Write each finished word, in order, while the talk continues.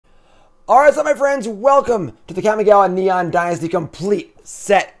Alright, so my friends, welcome to the Kamigawa Neon Dynasty complete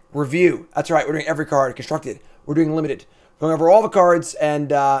set review. That's right, we're doing every card constructed. We're doing limited. Going over all the cards,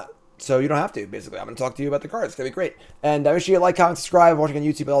 and so you don't have to, basically. I'm going to talk to you about the cards. It's going to be great. And make sure you like, comment, subscribe, watching on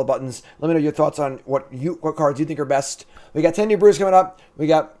YouTube, all the buttons. Let me know your thoughts on what cards you think are best. We got 10 new brews coming up. We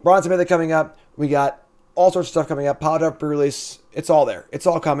got Bronze Mythic coming up. We got all sorts of stuff coming up. Powered up pre-release. It's all there. It's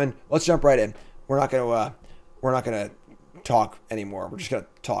all coming. Let's jump right in. We're not going to talk anymore. We're just going to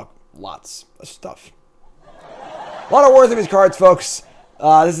talk lots of stuff. A lot of words in these cards, folks.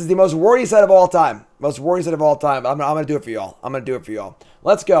 This is the most wordy set of all time. Most wordy set of all time. I'm going to do it for y'all. I'm going to do it for y'all.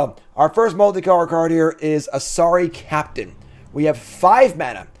 Let's go. Our first multicolor card here is Asari Captain. We have 5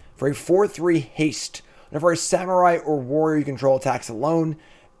 mana for a 4/3 haste. And for a samurai or warrior you control attacks alone,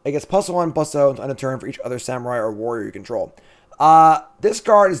 it gets +1/+0 on a turn for each other samurai or warrior you control. This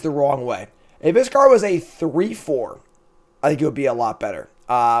card is the wrong way. If this card was a 3/4, I think it would be a lot better.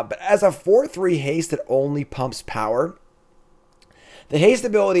 But as a 4/3 haste that only pumps power, the haste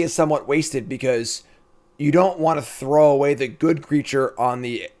ability is somewhat wasted because you don't want to throw away the good creature on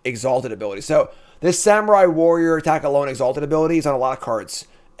the exalted ability. So this samurai warrior attack alone exalted ability is on a lot of cards.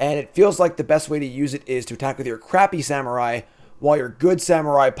 And it feels like the best way to use it is to attack with your crappy samurai while your good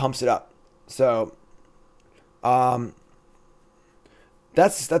samurai pumps it up. So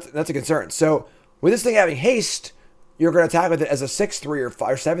that's a concern. So with this thing having haste, you're going to attack with it as a 6/3 or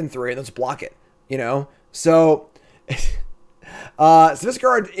 7/3 and then just block it, you know? So, so this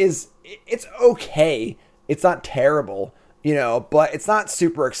card it's okay. It's not terrible, you know, but it's not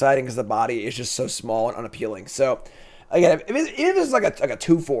super exciting because the body is just so small and unappealing. So, again, if it's like a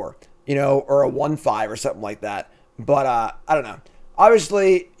 2/4, you know, or a 1/5 or something like that. But, I don't know.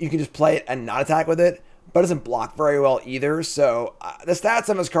 Obviously, you can just play it and not attack with it, but it doesn't block very well either. So, the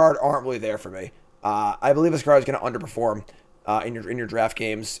stats on this card aren't really there for me. I believe this card is going to underperform in your draft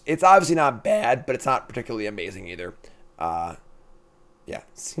games. It's obviously not bad, but it's not particularly amazing either. Yeah,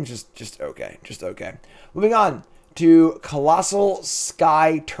 seems just okay. Just okay. Moving on to Colossal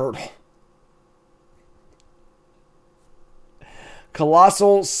Sky Turtle.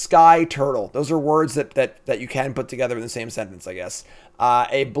 Colossal Sky Turtle. Those are words that you can put together in the same sentence, I guess.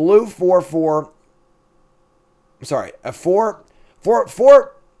 A blue 4/4. I'm sorry, a 4.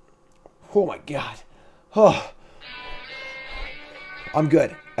 Oh my god. Oh. I'm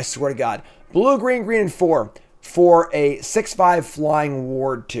good. I swear to God. Blue, green, and 4 for a 6/5 flying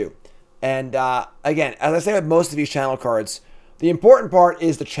ward 2. And again, as I say with most of these channel cards, the important part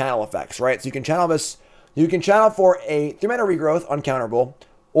is the channel effects, right? So you can channel this. You can channel for a 3 mana regrowth, uncounterable,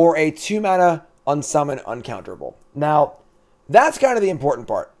 or a 2 mana unsummon, uncounterable. Now, that's kind of the important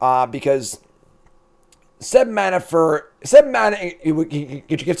part because 7 mana it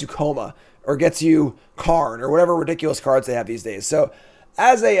gets you Coma or gets you Karn or whatever ridiculous cards they have these days. So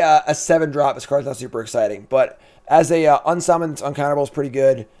as a 7-drop, this card's not super exciting, but as a unsummoned, uncounterable is pretty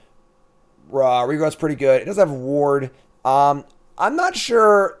good. Regrowth's pretty good. It does have Ward. I'm not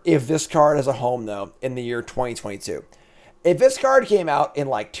sure if this card has a home though in the year 2022. If this card came out in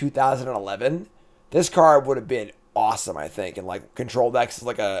like 2011, this card would have been awesome, I think, and like control decks,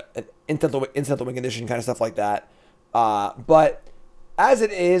 like an instant win condition kind of stuff like that. But as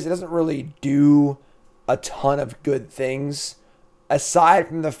it is, it doesn't really do a ton of good things aside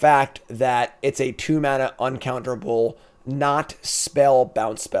from the fact that it's a 2 mana uncounterable, not spell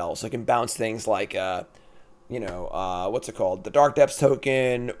bounce spell. So it can bounce things like what's it called? The Dark Depths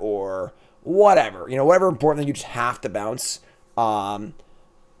token or whatever. You know, whatever important thing you just have to bounce.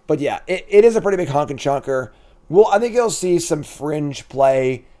 But yeah, it is a pretty big hunk and chunker. Well, I think you'll see some fringe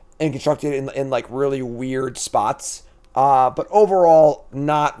play and constructed in like really weird spots. But overall,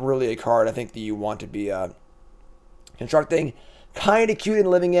 not really a card I think that you want to be constructing. Kind of cute in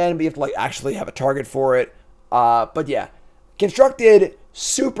living end, but you have to like actually have a target for it. But yeah, constructed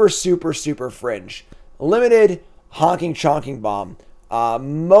super fringe. Limited honking chonking bomb.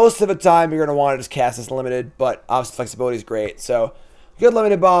 Most of the time you're going to want to just cast this limited, but obviously flexibility is great. So good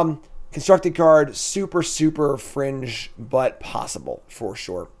limited bomb. Constructed card, super fringe, but possible for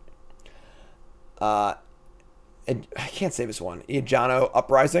sure. And I can't say this one. Ijano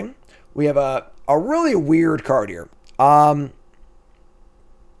Uprising. We have a really weird card here. The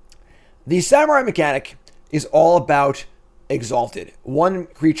Samurai mechanic is all about Exalted. One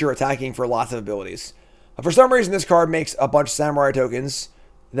creature attacking for lots of abilities. For some reason, this card makes a bunch of Samurai tokens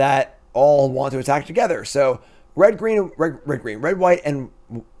that all want to attack together. So red, white, and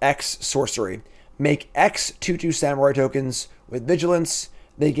X sorcery make X 2/2 Samurai tokens with vigilance.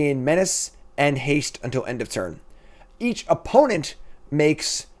 They gain menace and haste until end of turn. Each opponent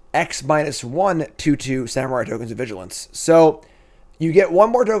makes X -1 2/2 Samurai tokens of vigilance. So You get one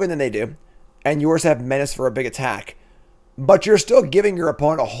more token than they do, and yours have menace for a big attack. But you're still giving your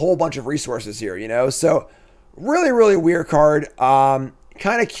opponent a whole bunch of resources here, you know? So really, really weird card. Kind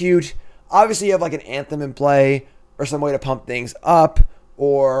of cute. Obviously, you have like an Anthem in play or some way to pump things up,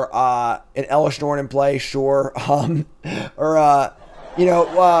 or an Elish Norn in play, sure. Or you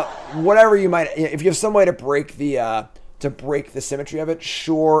know, whatever you might. If you have some way to break the symmetry of it,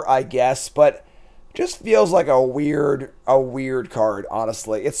 sure, I guess. But just feels like a weird card,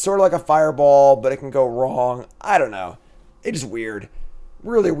 honestly. It's sort of like a fireball, but it can go wrong. I don't know. It's just weird.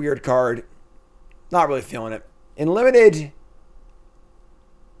 Really weird card. Not really feeling it. In limited,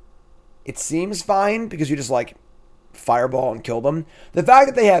 it seems fine because you just like fireball and kill them. The fact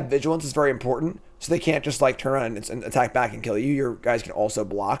that they have vigilance is very important, so they can't just like turn around and attack back and kill you. Your guys can also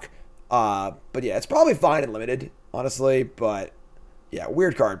block. But yeah, it's probably fine in limited, honestly. But yeah,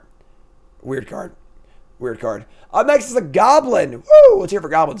 weird card. Weird card. Weird card. Up next is a Goblin. Woo! Let's hear for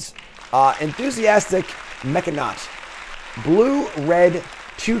Goblins. Enthusiastic Mechanaut. Blue-red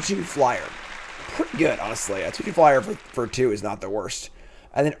 2/2 flyer. Pretty good, honestly. A 2/2 flyer for 2 is not the worst.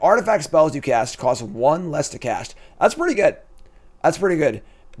 And then artifact spells you cast cost 1 less to cast. That's pretty good. That's pretty good.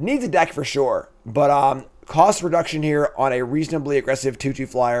 Needs a deck for sure. But cost reduction here on a reasonably aggressive 2/2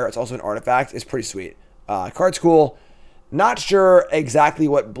 flyer, it's also an artifact, is pretty sweet. Card's cool. Not sure exactly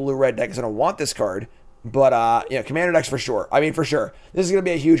what blue-red deck is going to want this card. But, yeah, commander decks for sure. I mean, for sure. This is going to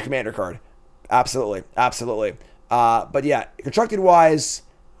be a huge commander card. Absolutely. Absolutely. But, yeah, constructed-wise,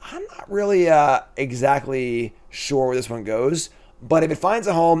 I'm not really exactly sure where this one goes. But if it finds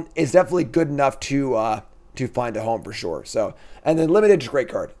a home, it's definitely good enough to find a home for sure. So, and then limited is a great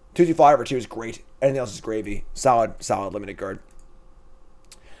card. 2/2 flyer for 2 is great. Anything else is gravy. Solid limited card.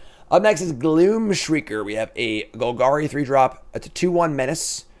 Up next is Gloom Shrieker. We have a Golgari 3-drop. It's a 2/1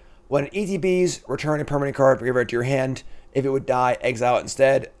 menace. When it ETBs, return a permanent card, bring it to your hand. If it would die, exile it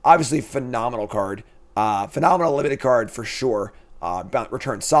instead. Obviously, phenomenal card. Phenomenal limited card for sure.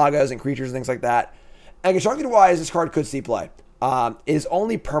 Return sagas and creatures and things like that. And constructed-wise, this card could see play. It is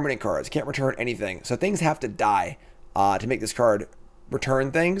only permanent cards. Can't return anything. So things have to die to make this card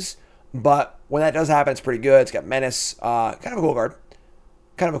return things. But when that does happen, it's pretty good. It's got menace. Kind of a cool card.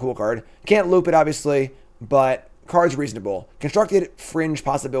 Kind of a cool card. Can't loop it, obviously, but card's reasonable. Constructed fringe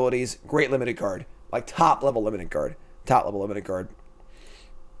possibilities. Great limited card. Like top level limited card. Top level limited card.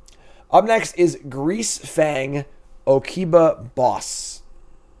 Up next is Grease Fang Okiba Boss.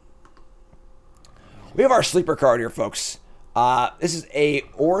 We have our sleeper card here, folks. This is a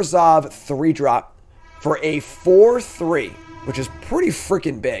Orzhov 3-drop for a 4/3, which is pretty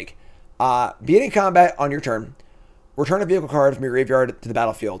freaking big. Beginning combat on your turn, return a vehicle card from your graveyard to the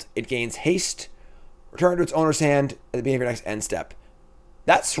battlefield. It gains haste. Return to its owner's hand at the beginning of your next end step.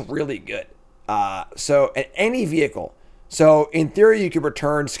 That's really good. So, at any vehicle. So, in theory, you could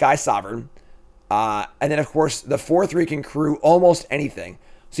return Sky Sovereign. And then, of course, the 4/3 can crew almost anything.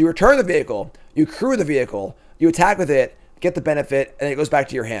 So, you return the vehicle, you crew the vehicle, you attack with it, get the benefit, and then it goes back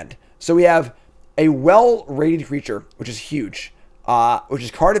to your hand. So, we have a well-rated creature, which is huge, which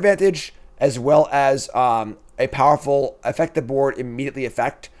is card advantage, as well as a powerful affect the board immediately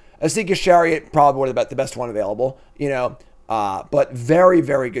effect. A Seeker's Chariot, probably one of the best one available, you know, but very,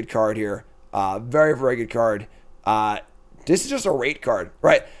 very good card here. Very, very good card. This is just a rate card,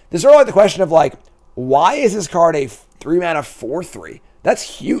 right? There's sort of like the question of like, why is this card a 3-mana 4/3? That's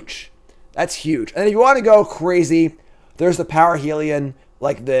huge. That's huge. And if you want to go crazy, there's the Power Helion,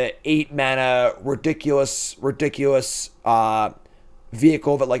 like the 8-mana ridiculous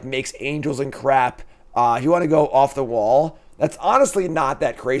vehicle that like makes angels and crap. If you want to go off the wall, that's honestly not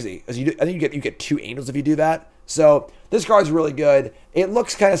that crazy. I think you get 2 angels if you do that. So this card's really good. It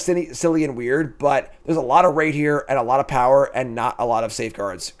looks kind of silly and weird, but there's a lot of rate here and a lot of power and not a lot of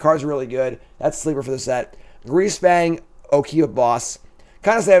safeguards. Card's really good. That's sleeper for the set. Grease Fang Okiba Boss.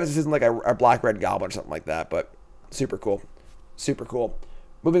 Kind of sad this isn't like a black-red goblin or something like that, but super cool. Super cool.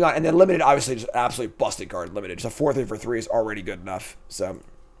 Moving on. And then limited, obviously, just absolutely busted card. Limited. Just a 4/3 for 3 is already good enough. So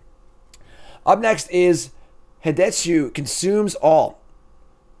up next is Hidetsu Consumes All.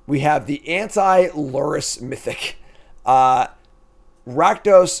 We have the anti-Lurrus Mythic. Rakdos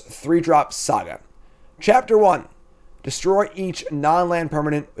 3-drop Saga. Chapter 1. Destroy each non-land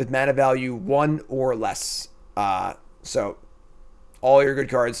permanent with mana value 1 or less. So, all your good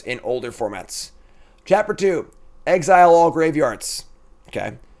cards in older formats. Chapter 2. Exile all graveyards.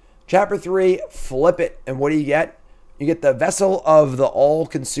 Okay. Chapter 3. Flip it. And what do you get? You get the Vessel of the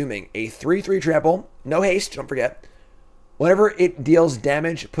All-Consuming. A 3/3 trample. No haste, don't forget. Whenever it deals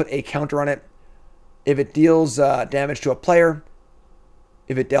damage, put a counter on it. If it deals damage to a player,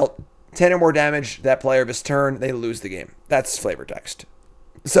 if it dealt 10 or more damage to that player of his turn, they lose the game. That's flavor text.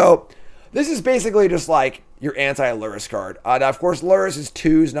 So this is basically just like your anti-Lurrus card. Now, of course, Lurrus is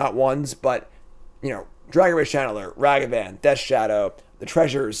 2s, not 1s, but, you know, Dragon Rage Channeler, Ragavan, Death Shadow, the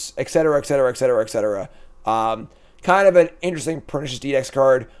Treasures, etc., etc., etc., etc. Kind of an interesting Pernicious Dedex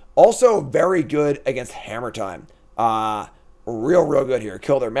card. Also very good against Hammer Time. Real good here.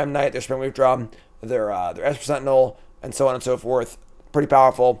 Kill their Memnite, their Springleaf Drum, their Esper Sentinel, and so on and so forth. Pretty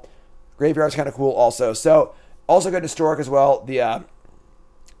powerful. Graveyard's kind of cool also. So, also good historic as well. The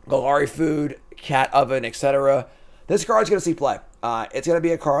Golari Food, Cat Oven, etc. This card's going to see play. It's going to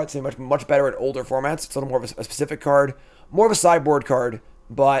be a card that's going to be much better in older formats. It's a little more of a specific card. More of a sideboard card,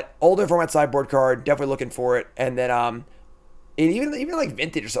 but older format sideboard card. Definitely looking for it. And then even like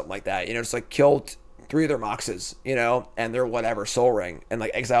Vintage or something like that. You know, just like killed 3 of their Moxes, you know, and their whatever, Soul Ring, and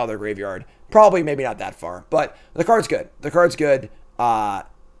like exile their graveyard. Probably maybe not that far, but the card's good. The card's good.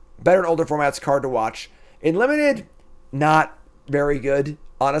 Better in older formats, card to watch. In Limited, not very good,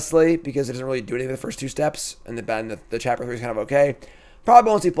 honestly, because it doesn't really do anything in the first 2 steps, and the chapter 3 is kind of okay. Probably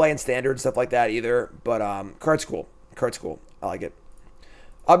won't see play in Standard, stuff like that either, but card's cool. Card's cool. I like it.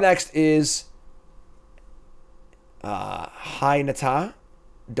 Up next is Hainata,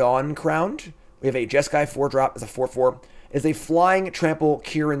 Dawn Crowned. We have a Jeskai 4-drop as a 4/4. It's a flying trample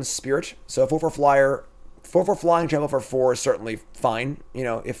Kieran Spirit. So 4/4 flyer, 4/4 flying trample for 4 is certainly fine, you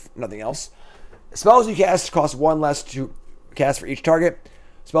know, if nothing else. Spells you cast cost 1 less to cast for each target.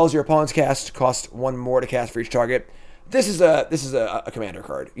 Spells your opponents cast cost 1 more to cast for each target. This is a commander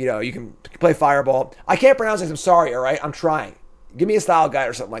card. You know, you can play Fireball. I can't pronounce this. I'm sorry. All right, I'm trying. Give me a style guide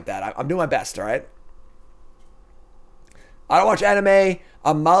or something like that. I'm doing my best. All right. I don't watch anime.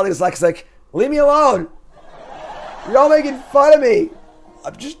 I'm mildly dyslexic. Leave me alone. You're all making fun of me.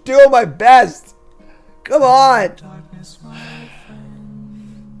 I'm just doing my best. Come on.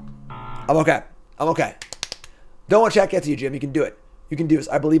 I'm okay. I'm okay. Don't want chat get to you, Jim. You can do it. You can do this.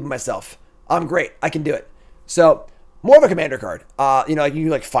 I believe in myself. I'm great. I can do it. So, more of a commander card. You know, like you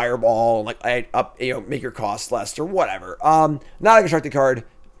can like Fireball, like make your cost less or whatever. Not a constructed card.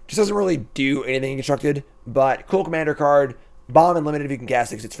 Just doesn't really do anything constructed, but cool commander card. Bomb and limited if you can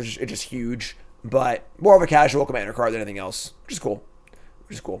cast it. It's just huge, but more of a casual commander card than anything else, which is cool.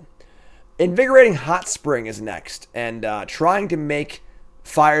 Which is cool. Invigorating Hot Spring is next, and trying to make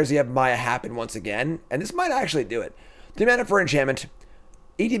Fires the Maya happen once again, and this might actually do it. 3 mana for enchantment.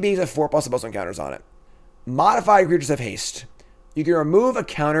 ETBs have 4+ plus encounters on it. Modified creatures have haste. You can remove a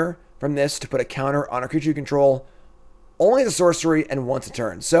counter from this to put a counter on a creature you control, only the sorcery and once a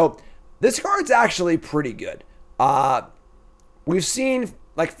turn. So this card's actually pretty good. We've seen,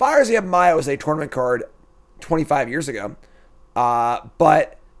 like, Fires the Maya was a tournament card 25 years ago,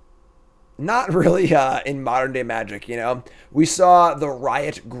 but not really in modern day Magic, you know. We saw the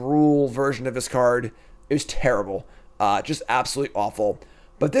Riot Gruul version of this card. It was terrible. Just absolutely awful.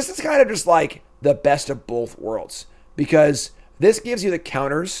 But this is kind of just like the best of both worlds, because this gives you the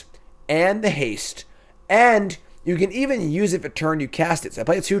counters and the haste, and you can even use it for turn you cast it. So I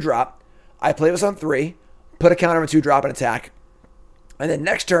play a 2-drop. I play this on 3, put a counter on a 2-drop and attack. And then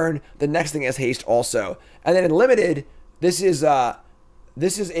next turn, the next thing has haste also. And then in limited, this is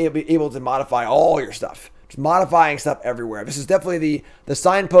able to modify all your stuff. Just modifying stuff everywhere. This is definitely the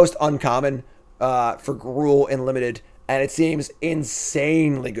signpost uncommon for Gruul in limited, and it seems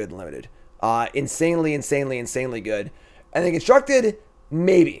insanely good in limited. Insanely good. And then constructed,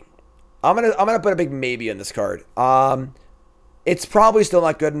 maybe. I'm gonna put a big maybe on this card. It's probably still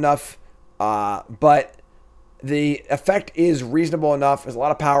not good enough, but the effect is reasonable enough. There's a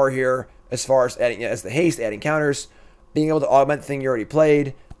lot of power here as far as adding, as the haste, adding counters, being able to augment the thing you already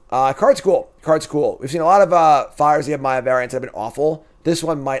played. Card's cool. Card's cool. We've seen a lot of Fires the Maya variants that have been awful. This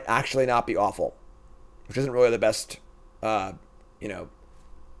one might actually not be awful, which isn't really the best, you know,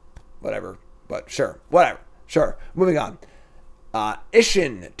 whatever. But sure, whatever. Sure. Moving on.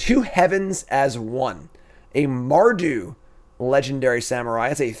 Ishin, 2 heavens as 1. A Mardu legendary samurai.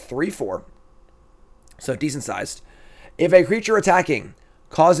 It's a 3/4. So decent sized. If a creature attacking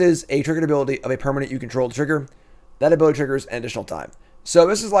causes a triggered ability of a permanent you control to trigger, that ability triggers an additional time. So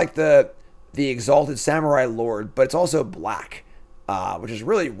this is like the Exalted Samurai Lord, but it's also black, which is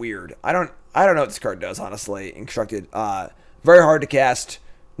really weird. I don't know what this card does, honestly. Constructed, very hard to cast.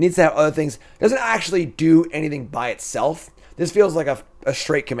 Needs to have other things. Doesn't actually do anything by itself. This feels like a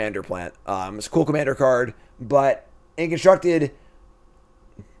straight commander plant. It's a cool commander card, but in constructed,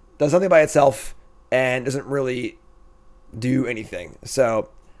 does nothing by itself and doesn't really do anything. So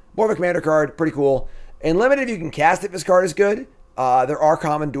more of a commander card, pretty cool. In limited, if you can cast it, this card is good. There are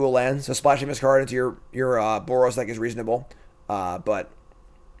common dual lands, so splashing this card into your Boros deck is reasonable. But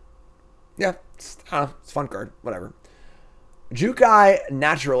Yeah, it's a fun card. Whatever. Jukai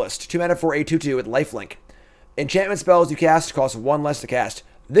Naturalist. 2 mana for a 2/2 with lifelink. Enchantment spells you cast cost 1 less to cast.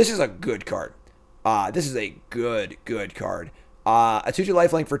 This is a good card. This is a good card. A 2/2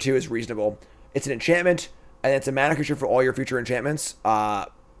 lifelink for 2 is reasonable. It's an enchantment, and it's a mana creature for all your future enchantments. While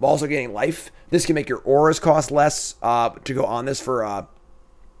also getting life. This can make your auras cost less to go on this for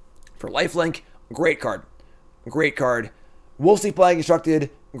lifelink. Great card. Great card. Wolfsea Plague Constructed.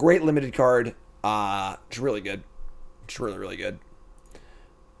 Great limited card. It's really good. It's really good.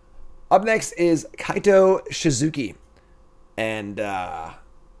 Up next is Kaito Shizuki. And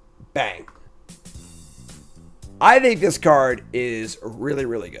bang. I think this card is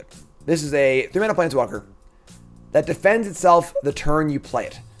really good. This is a 3-mana Planeswalker that defends itself the turn you play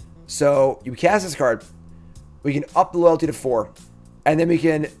it. So you cast this card, we can up the loyalty to 4, and then we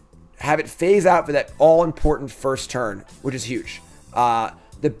can have it phase out for that all-important first turn, which is huge.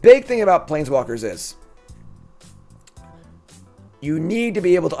 The big thing about Planeswalkers is you need to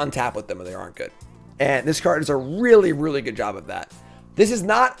be able to untap with them when they aren't good. And this card does a really good job of that. This is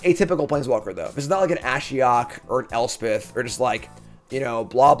not a typical Planeswalker, though. This is not like an Ashiok or an Elspeth or just like, you know,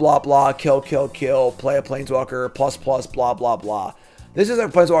 blah, blah, blah, kill, play a Planeswalker, plus, blah, blah, blah. This is a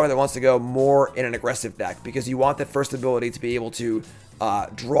Planeswalker that wants to go more in an aggressive deck because you want that first ability to be able to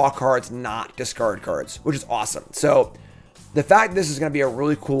draw cards, not discard cards, which is awesome. So the fact that this is going to be a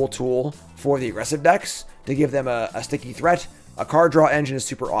really cool tool for the aggressive decks to give them a sticky threat, a card draw engine is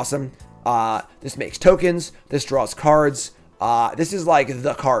super awesome. This makes tokens. This draws cards. This is like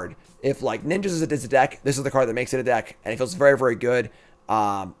the card. If like Ninjas is a deck, this is the card that makes it a deck, and it feels very good.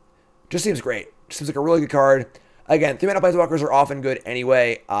 Just seems great. Just seems like a really good card. Again, 3-mana Planeswalkers are often good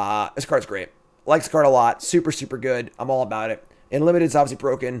anyway. This card's great. Like this card a lot. Super good. I'm all about it. In limited, it's obviously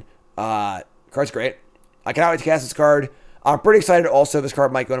broken. Card's great. I cannot wait to cast this card. I'm pretty excited also this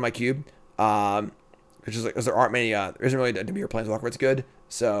card might go into my cube. Which is like, because there aren't many, there isn't really a Dimir Planeswalker that's good.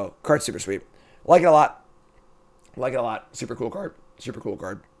 So, card's super sweet. Like it a lot. Like it a lot. Super cool card. Super cool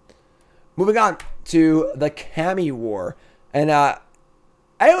card. Moving on to the Kami War. And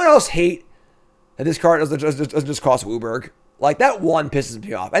anyone else hate that this card doesn't just cost Wooburg? Like, that one pisses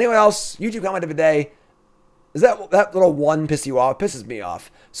me off. Anyone else? YouTube comment of the day. Is that little one piss you off? It pisses me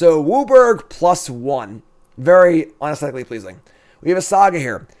off. So, Wooburg +1. Very unaesthetically pleasing. We have a Saga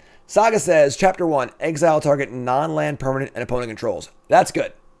here. Saga says, Chapter 1, exile target non-land permanent and opponent controls. That's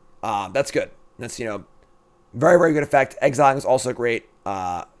good. That's good. That's, you know, very good effect. Exiling is also great.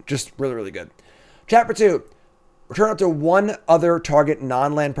 Just really good. Chapter 2, return up to one other target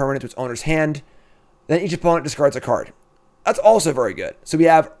non-land permanent to its owner's hand. Then each opponent discards a card. That's also very good. So we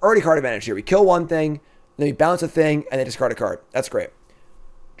have early card advantage here. We kill one thing, then we bounce a thing, and then discard a card. That's great.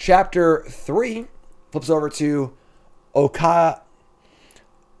 Chapter 3 flips over to I'm gonna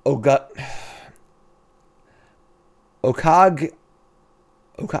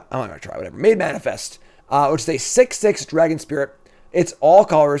try whatever. Made Manifest, which is a 6/6 Dragon Spirit. It's all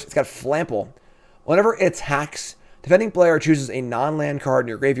colors. It's got Flample. Whenever it attacks, defending player chooses a non-land card in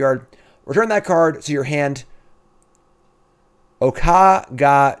your graveyard. Return that card to your hand.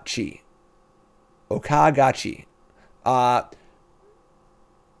 Okagachi. Okagachi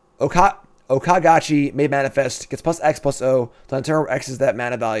made Manifest gets +X+O. So on turn X is that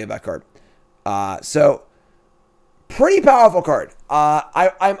mana value of that card. So pretty powerful card.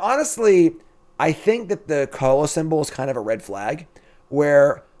 I'm honestly, I think that the color symbol is kind of a red flag.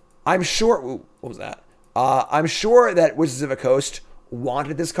 Where I'm sure, ooh, what was that? I'm sure that Wizards of the Coast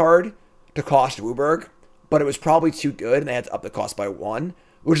wanted this card to cost Wooburg, but it was probably too good, and they had to up the cost by 1,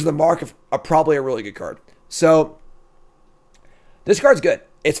 which is the mark of probably a really good card. So this card's good.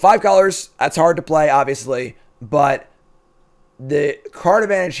 It's 5 colors. That's hard to play, obviously, but the card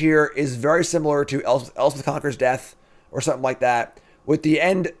advantage here is very similar to Elspeth Conquers Death or something like that, with the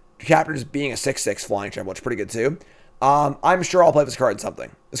end chapters being a 6/6 flying trap, which is pretty good too. I'm sure I'll play this card in something.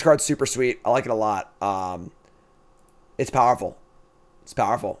 This card's super sweet. I like it a lot. It's powerful. It's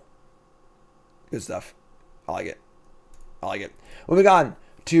powerful. Good stuff. I like it. I like it. Moving on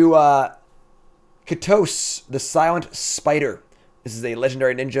to Katos, the Silent Spider. This is a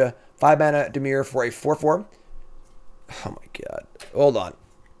legendary ninja. 5 mana Dimir for a 4/4. Oh my god. Hold on.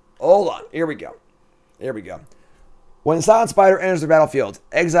 Hold on. Here we go. Here we go. When the Silent Spider enters the battlefield,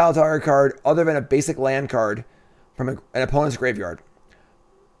 exile a target card other than a basic land card from an opponent's graveyard.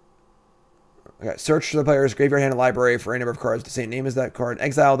 Okay, search the player's graveyard, hand, and library for any number of cards with the same name as that card.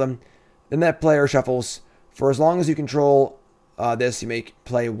 Exile them. Then that player shuffles. For as long as you control this, you may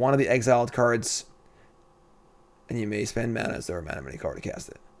play one of the exiled cards, and you may spend mana as though a mana many card to cast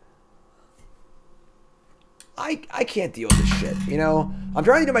it. I can't deal with this shit, you know? I'm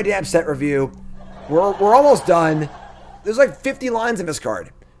trying to do my damn set review. We're almost done. There's like 50 lines in this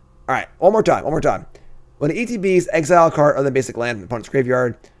card. All right, one more time. When the ETBs exile a card other than basic land from the opponent's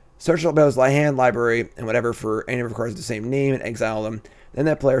graveyard, search Bell's hand, library, and whatever for any number of cards with the same name and exile them. Then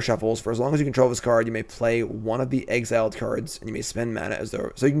that player shuffles. For as long as you control this card, you may play one of the exiled cards, and you may spend mana as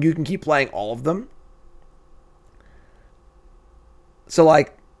though... So you can keep playing all of them. So,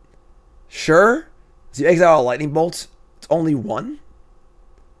 like, sure. So you exile a lightning bolt. It's only one.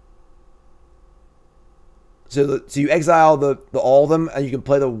 So you exile the all of them, and you can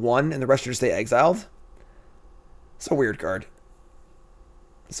play the one, and the rest just stay exiled. It's a weird card.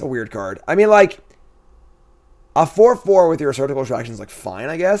 I mean, like, a 4/4 with your surgical extraction is, like, fine,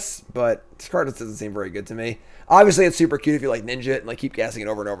 I guess. But this card just doesn't seem very good to me. Obviously, it's super cute if you, like, ninja it and, like, keep casting it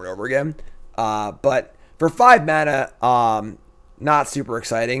over and over and over again. But for 5 mana, not super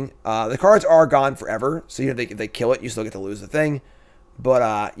exciting. The cards are gone forever. So, you know, if they kill it, you still get to lose the thing.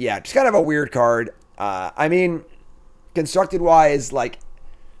 But, yeah, just kind of a weird card. I mean, constructed-wise, like,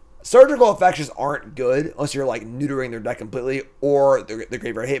 surgical effects just aren't good unless you're, like, neutering their deck completely or the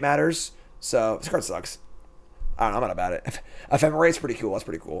graveyard hate matters. So, this card sucks. I don't know, I'm not about it. Ephemerate's pretty cool. That's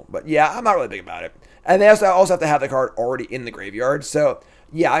pretty cool. But, yeah, I'm not really big about it. And they also have to have the card already in the graveyard. So,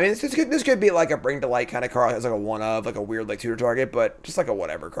 yeah, I mean, this could be, like, a bring to light kind of card. It's like a one-of, like a weird, like, tutor target, but just, like, a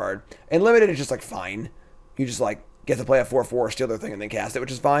whatever card. And limited is just, like, fine. You just, like, get to play a 4/4, steal their thing, and then cast it,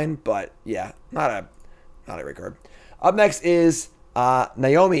 which is fine. But, yeah, not a great card. Up next is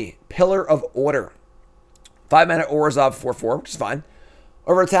Naomi, Pillar of Order. 5 mana Orzhov 4/4, which is fine.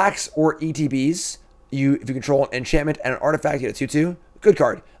 Over attacks or ETBs, if you control an enchantment and an artifact, you get a 2/2. Good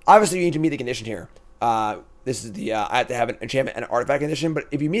card. Obviously, you need to meet the condition here. This is the I have to have an enchantment and an artifact condition, but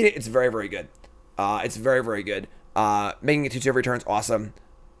if you meet it, it's very, very good. It's very, very good. Making it 2/2 every turn is awesome.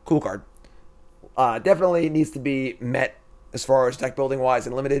 Cool card. Definitely needs to be met as far as deck building wise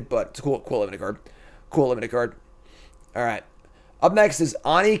and limited, but it's a cool limited card. Cool limited card. All right. Up next is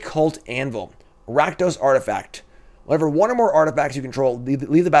Ani Cult Anvil, Rakdos Artifact. Whenever one or more artifacts you control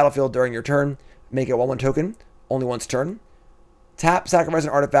leave the battlefield during your turn, make a 1/1 token, only once turn. Tap, sacrifice an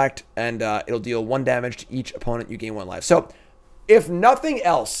artifact, and it'll deal 1 damage to each opponent. You gain 1 life. So, if nothing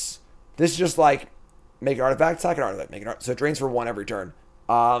else, this is just like make an artifact, sack an artifact, so it drains for 1 every turn.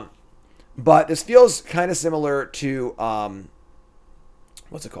 But this feels kind of similar to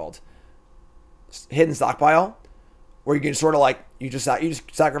what's it called? Hidden Stockpile, where you can sort of like you just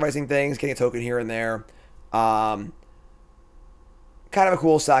sacrificing things, getting a token here and there. Kind of a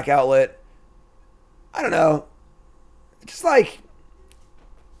cool sack outlet. I don't know. Just like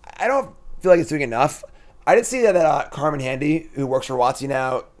I don't feel like it's doing enough. I did see that Carmen Handy, who works for WotC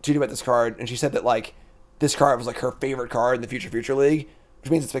now, tweeted about this card, and she said that like this card was like her favorite card in the Future League, which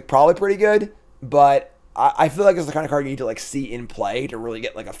means it's like probably pretty good. But I feel like it's the kind of card you need to like see in play to really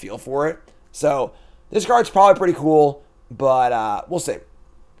get like a feel for it. So this card's probably pretty cool, but we'll see.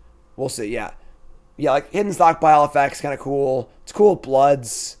 We'll see. Yeah, like Hidden Stockpile effects, kind of cool. It's cool with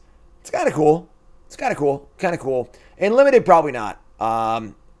Bloods. It's kind of cool. It's kind of cool. And limited, probably not.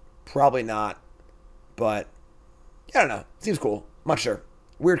 Probably not. But I don't know. Seems cool. I'm not sure.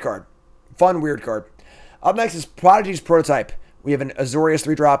 Weird card. Fun, weird card. Up next is Prodigy's Prototype. We have an Azorius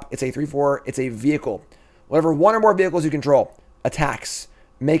 3-drop. It's a 3/4. It's a vehicle. Whenever one or more vehicles you control attacks,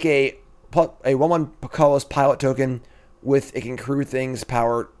 make a 1/1 colorless pilot token with it can crew things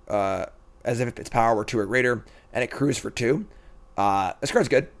power as if its power were 2 or greater, and it crews for 2. This card's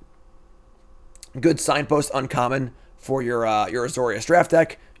good. Good signpost uncommon for your Azorius draft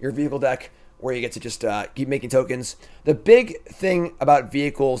deck, your vehicle deck, where you get to just keep making tokens. The big thing about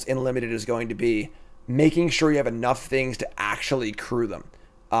vehicles in limited is going to be making sure you have enough things to actually crew them.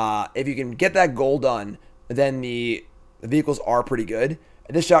 If you can get that goal done, then the vehicles are pretty good.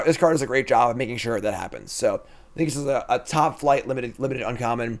 And this card does a great job of making sure that happens. So I think this is a top flight limited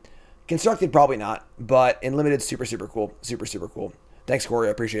uncommon. Constructed, probably not, but in limited, super cool. Super cool. Thanks, Corey.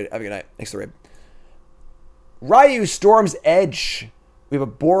 I appreciate it. Have a good night. Thanks, Rabe. Ryu Storm's Edge. We have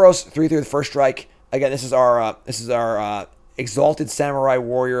a Boros 3/3 with first strike. Again, this is our Exalted Samurai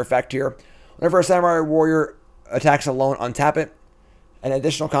Warrior effect here. Whenever a Samurai Warrior attacks alone, untap it. An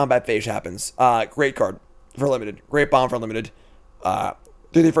additional combat phase happens. Great card for limited. Great bomb for limited.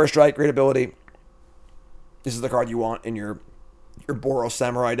 3/3 first strike. Great ability. This is the card you want in your Boros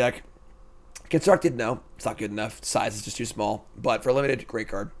Samurai deck. Constructed, no, it's not good enough. Size is just too small. But for limited, great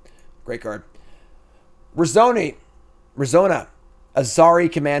card. Great card. Rizona,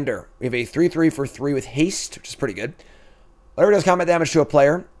 Azari Commander. We have a 3/3 for 3 with haste, which is pretty good. Whenever it does combat damage to a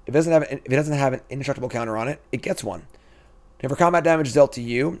player, if it doesn't have an indestructible counter on it, it gets one. If combat damage is dealt to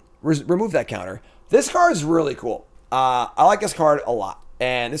you, remove that counter. This card is really cool. I like this card a lot.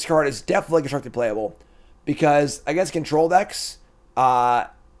 And this card is definitely constructed playable because against control decks,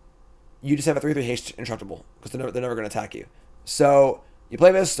 you just have a 3/3 haste indestructible because they're never going to attack you. So you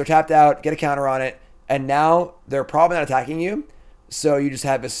play this, they're tapped out, get a counter on it, and now they're probably not attacking you. So you just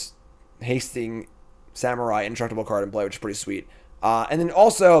have this hasting samurai indestructible card in play, which is pretty sweet. And then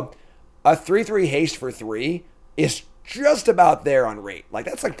also a 3/3 haste for 3 is just about there on rate. Like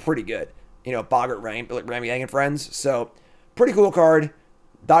that's like pretty good. You know, Boggart, Rami Yang and friends. So pretty cool card.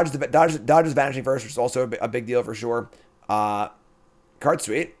 Dodges vanishing first, which is also a big deal for sure. Card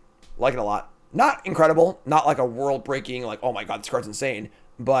sweet. Like it a lot. Not incredible. Not like a world breaking, like, oh my god, this card's insane.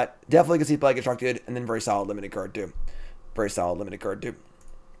 But definitely can see play constructed, and then very solid limited card too. Very solid limited card too.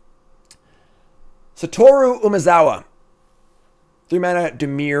 Satoru Umezawa. 3 mana,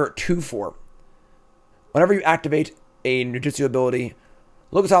 Dimir, 2/4. Whenever you activate a Ninjutsu ability,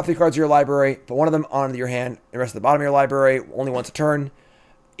 look at the top 3 cards of your library, put one of them onto your hand, and the rest at the bottom of your library, only once a turn.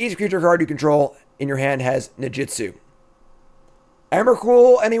 Each creature card you control in your hand has Ninjutsu.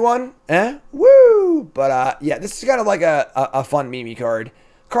 Emrakul, anyone? Woo! But yeah, this is kind of like a fun meme card.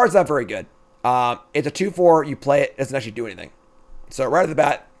 Card's not very good. It's a 2/4, you play it doesn't actually do anything. So right at the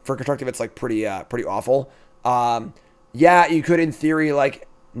bat, for constructive, it's like pretty awful. Yeah, you could in theory like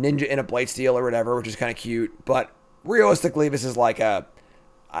ninja in a Blightsteel or whatever, which is kind of cute. But realistically, this is like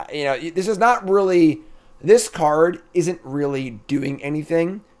this is not really. This card isn't really doing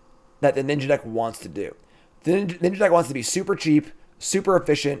anything that the ninja deck wants to do. The ninja deck wants to be super cheap, super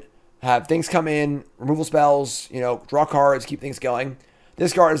efficient, have things come in, removal spells, draw cards, keep things going.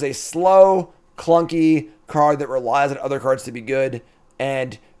 This card is a slow, clunky card that relies on other cards to be good,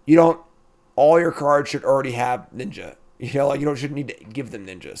 and all your cards should already have ninja. Shouldn't need to give them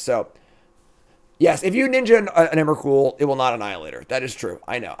ninja. So, yes, if you ninja an Emrakul, it will not annihilate her. That is true.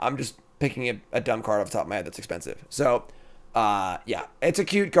 I know. I'm just picking a dumb card off the top of my head that's expensive. So, yeah, it's a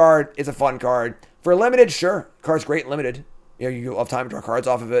cute card. It's a fun card. For limited, sure. Card's great limited. You'll have time to draw cards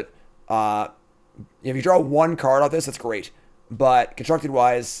off of it. If you draw one card off this, that's great. But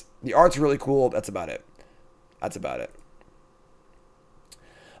constructed-wise, the art's really cool. That's about it.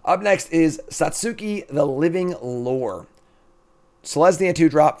 Up next is Satsuki the Living Lore. Selesnya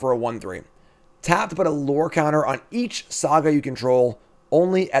 2-drop for a 1/3. Tap to put a lore counter on each saga you control,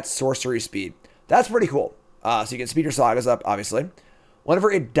 only at sorcery speed. That's pretty cool. So you can speed your sagas up, obviously.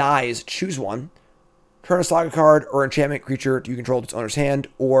 Whenever it dies, choose one. Turn a saga card or enchantment creature you control to its owner's hand,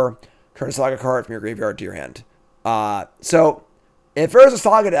 or turn a saga card from your graveyard to your hand. So if there's a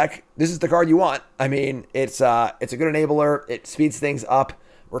saga deck, this is the card you want. I mean, it's a good enabler. It speeds things up.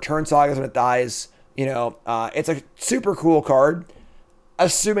 Return sagas when it dies. It's a super cool card,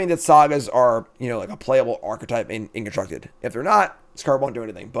 assuming that sagas are, like a playable archetype in constructed. If they're not, this card won't do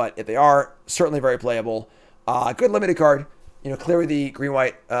anything. But if they are, certainly very playable. Good limited card. Clearly the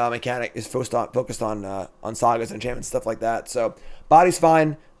green-white mechanic is focused on sagas and enchantments, stuff like that. So body's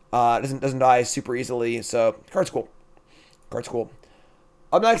fine. Doesn't die super easily. So card's cool.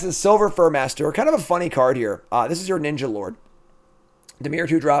 Up next is Silver Fur Master. Kind of a funny card here. This is your Ninja Lord. Dimir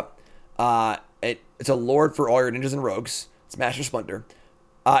 2-drop. It's a lord for all your ninjas and rogues. It's Master Splinter.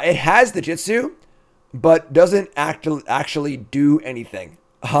 It has the Jitsu, but doesn't actually do anything.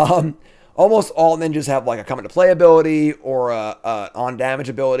 Almost all ninjas have like a come into play ability or a on damage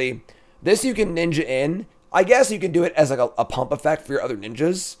ability. This you can ninja in. I guess you can do it as like a pump effect for your other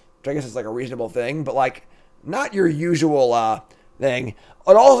ninjas, which I guess is like a reasonable thing, but like not your usual thing.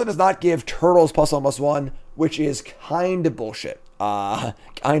 It also does not give turtles +1/+1, which is kind of bullshit.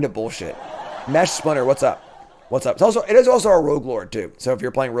 Mesh Splinter, what's up? It is also a rogue lord too. So if you're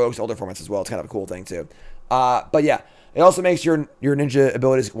playing rogues, older formats as well, it's kind of a cool thing too. But yeah, it also makes your ninja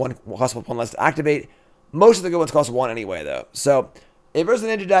abilities cost 1 less to activate. Most of the good ones cost 1 anyway though. So if there's a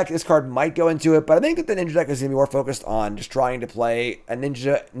ninja deck, this card might go into it. But I think that the ninja deck is going to be more focused on just trying to play a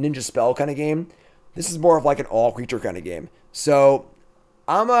ninja spell kind of game. This is more of like an all creature kind of game. So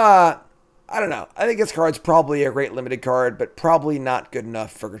I don't know. I think this card's probably a great limited card, but probably not good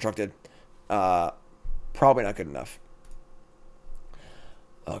enough for constructed. Probably not good enough.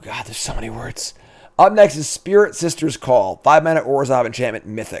 Oh god, there's so many words. Up next is Spirit Sister's Call. 5 mana Orzhov enchantment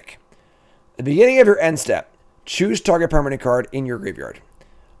mythic. At the beginning of your end step, choose target permanent card in your graveyard.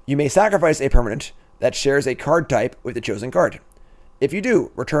 You may sacrifice a permanent that shares a card type with the chosen card. If you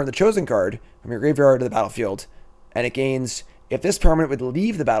do, return the chosen card from your graveyard to the battlefield, and it gains, if this permanent would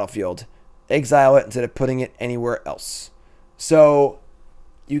leave the battlefield, exile it instead of putting it anywhere else. So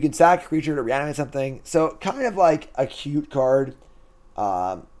you can sack a creature to reanimate something. So kind of like a cute card.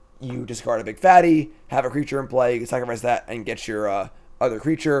 You discard a big fatty, have a creature in play, you can sacrifice that and get your other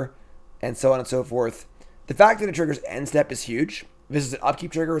creature. and so on and so forth. The fact that it triggers end step is huge. This is an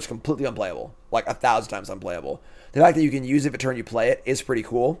upkeep trigger, it's completely unplayable. Like 1,000 times unplayable. The fact that you can use it if a turn you play it is pretty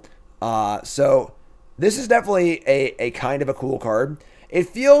cool. So this is definitely a kind of a cool card. It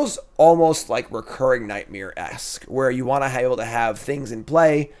feels almost like Recurring Nightmare-esque, where you want to be able to have things in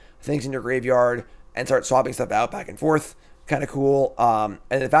play, things in your graveyard, and start swapping stuff out back and forth. Kind of cool.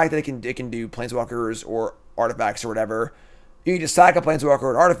 And the fact that it can do planeswalkers or artifacts or whatever. You can just sack a planeswalker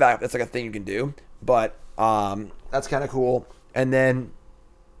or an artifact. That's like a thing you can do. But that's kind of cool. And then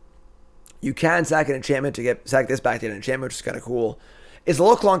you can sack an enchantment to sack this back to an enchantment, which is kind of cool. It's a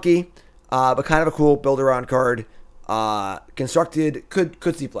little clunky, but kind of a cool build-around card. Constructed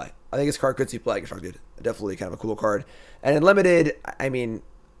could see play. I think this card could see play. Constructed, definitely kind of a cool card. And in limited, I mean,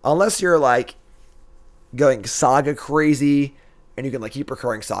 unless you're like going saga crazy and you can like keep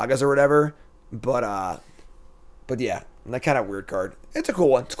recurring sagas or whatever. But yeah, that kind of weird card. It's a cool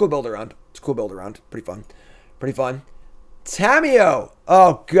one. It's a cool build around. It's a cool build around. Pretty fun. Pretty fun. Tamiyo.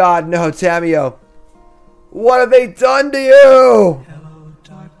 Oh God, no, Tamiyo. What have they done to you? Hello,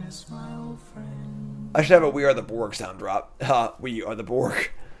 darkness, my old friend. I should have a "We Are the Borg" sound drop. We are the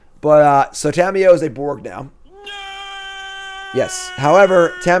Borg. But so Tamiyo is a Borg now. Yes.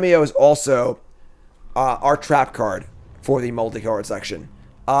 However, Tamiyo is also our trap card for the multicolored section.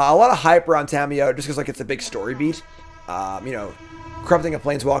 A lot of hype around Tamiyo just because like it's a big story beat. You know, corrupting a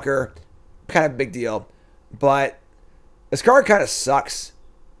planeswalker, kind of a big deal. But this card kind of sucks.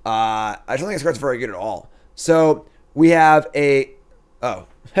 I don't think this card's very good at all. So we have a... Oh.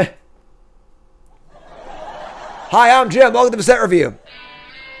 Hi, I'm Jim. Welcome to the set review.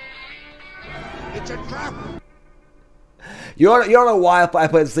 It's a trap. You don't know why I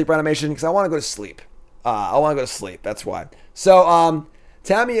play the sleep animation? Because I want to go to sleep. I want to go to sleep. That's why. So,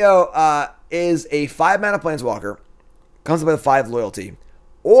 Tamiyo is a 5-mana planeswalker. Comes with a 5 loyalty.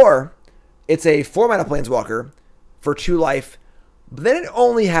 Or it's a 4-mana planeswalker for 2 life. But then it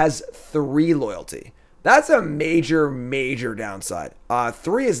only has 3 loyalty. That's a major, major downside.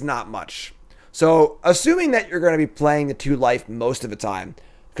 3 is not much. So, assuming that you're going to be playing the 2 life most of the time,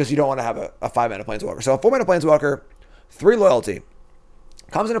 because you don't want to have a 5-mana planeswalker. So, a 4-mana planeswalker, 3 loyalty,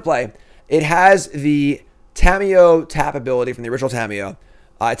 comes into play. It has the Tamiyo tap ability from the original Tamiyo.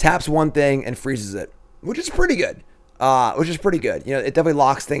 It taps one thing and freezes it, which is pretty good. You know, it definitely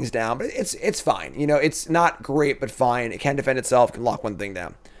locks things down, but it's fine. You know, it's not great, but fine. It can defend itself, can lock one thing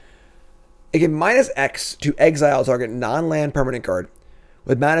down. It can -X to exile target non-land permanent card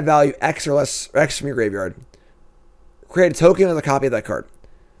with mana value X or less, or X from your graveyard. Create a token as a copy of that card.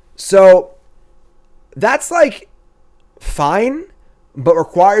 So that's like fine, but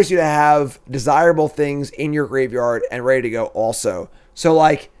requires you to have desirable things in your graveyard and ready to go also. So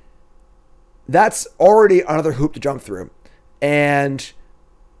like, that's already another hoop to jump through. And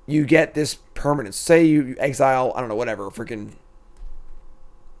you get this permanence. Say you exile, I don't know, whatever, freaking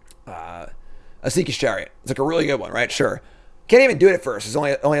a Seeker's Chariot. It's like a really good one, right? Sure. Can't even do it at first.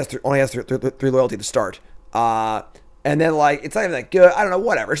 It only has three loyalty to start. And then like, it's not even that good. I don't know,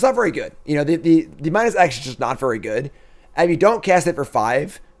 whatever. It's not very good. You know, the -X is just not very good. And if you don't cast it for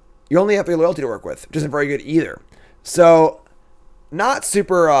 5, you only have 3 loyalty to work with, which isn't very good either. So not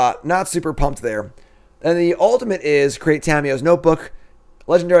super pumped there. And the ultimate is create Tamiyo's Notebook,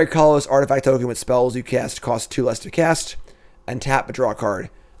 legendary colorless artifact token with spells you cast cost 2 less to cast, and tap and draw a card.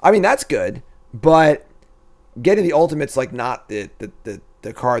 I mean, that's good, but getting the ultimate's like not the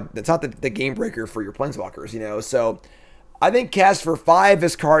card. That's not the game breaker for your planeswalkers, you know. So I think cast for 5,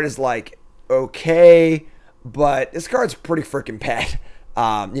 this card is like okay, but this card's pretty freaking bad.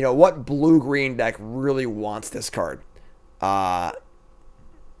 You know, what blue-green deck really wants this card? I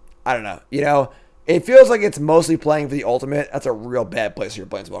don't know. You know, it feels like it's mostly playing for the ultimate. That's a real bad place for your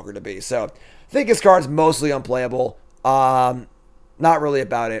planeswalker to be. So I think this card's mostly unplayable. Not really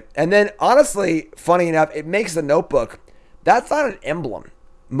about it. And then, honestly, funny enough, it makes the Notebook. That's not an emblem.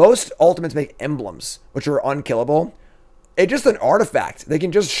 Most ultimates make emblems, which are unkillable. It's just an artifact. They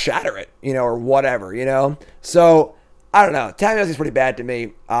can just shatter it, you know, or whatever, you know? So, I don't know. Tamiyo is pretty bad to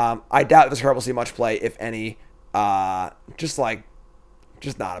me. I doubt this card will see much play, if any. Just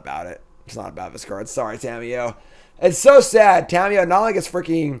not about it. Just not about this card. Sorry, Tamiyo. It's so sad. Tamiyo not only gets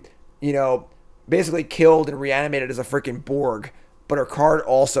freaking, you know, basically killed and reanimated as a freaking Borg, but her card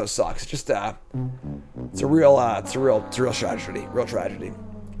also sucks. Just it's a real tragedy. Real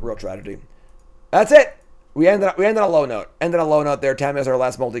tragedy. That's it. We ended on a low note. There. Tamiyo's our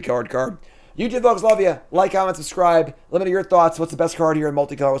last multicolored card. YouTube folks, love you. Like, comment, subscribe. Let me know your thoughts. What's the best card here in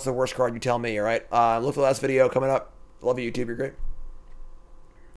multicolor? What's the worst card? You tell me, all right? Look for the last video coming up. Love you, YouTube. You're great.